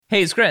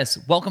Hey, it's Chris.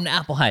 Welcome to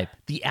Apple Hype.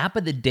 The app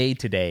of the day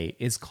today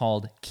is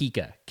called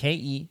Keka,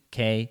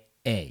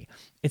 Keka.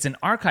 It's an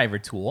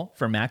archiver tool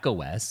for Mac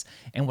OS,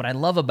 and what I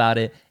love about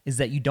it is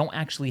that you don't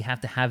actually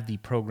have to have the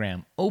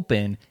program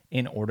open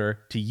in order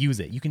to use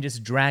it. You can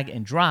just drag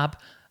and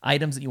drop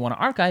items that you want to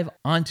archive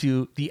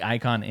onto the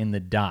icon in the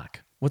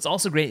dock. What's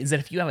also great is that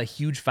if you have a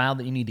huge file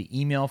that you need to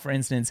email, for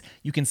instance,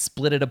 you can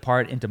split it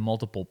apart into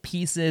multiple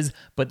pieces,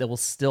 but that will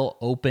still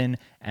open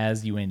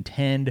as you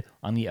intend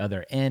on the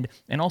other end.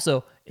 And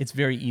also, it's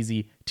very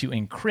easy to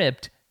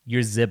encrypt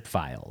your zip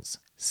files.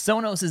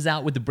 Sonos is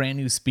out with a brand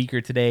new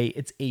speaker today.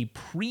 It's a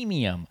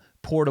premium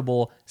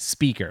portable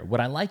speaker. What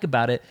I like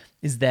about it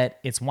is that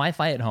it's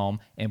Wi-Fi at home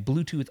and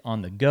Bluetooth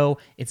on the go.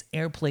 It's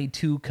AirPlay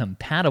 2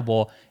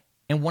 compatible.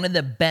 And one of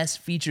the best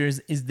features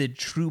is the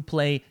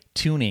TruePlay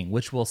tuning,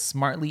 which will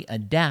smartly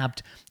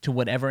adapt to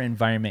whatever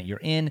environment you're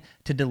in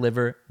to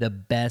deliver the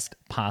best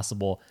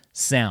possible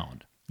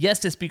sound. Yes,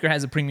 this speaker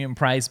has a premium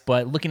price,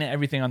 but looking at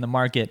everything on the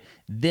market,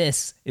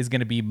 this is going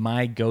to be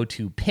my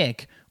go-to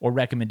pick or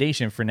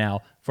recommendation for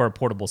now for a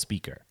portable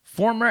speaker.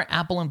 Former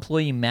Apple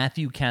employee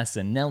Matthew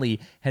Cassinelli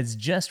has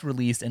just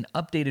released an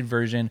updated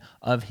version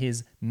of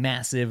his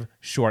massive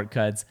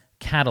Shortcuts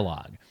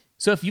catalog.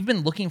 So if you've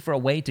been looking for a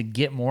way to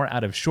get more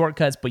out of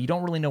Shortcuts, but you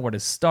don't really know where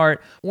to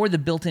start, or the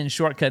built-in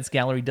Shortcuts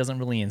gallery doesn't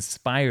really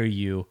inspire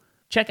you,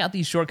 check out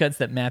these shortcuts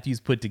that Matthew's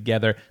put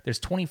together. There's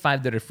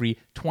 25 that are free,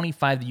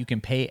 25 that you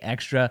can pay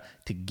extra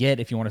to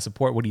get if you want to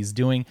support what he's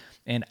doing.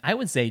 And I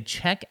would say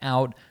check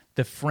out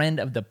the friend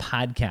of the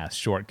podcast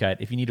shortcut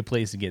if you need a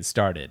place to get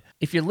started.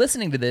 If you're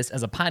listening to this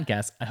as a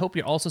podcast, I hope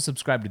you're also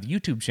subscribed to the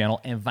YouTube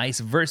channel and vice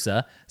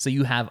versa, so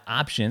you have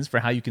options for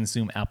how you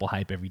consume Apple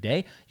Hype every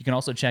day. You can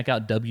also check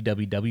out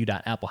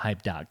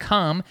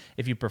www.applehype.com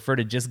if you prefer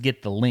to just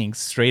get the links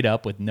straight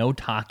up with no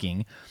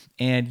talking.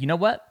 And you know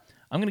what?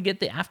 I'm going to get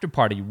the after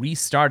party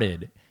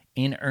restarted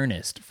in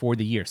earnest for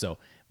the year, so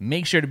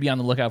make sure to be on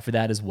the lookout for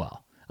that as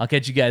well. I'll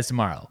catch you guys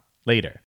tomorrow. Later.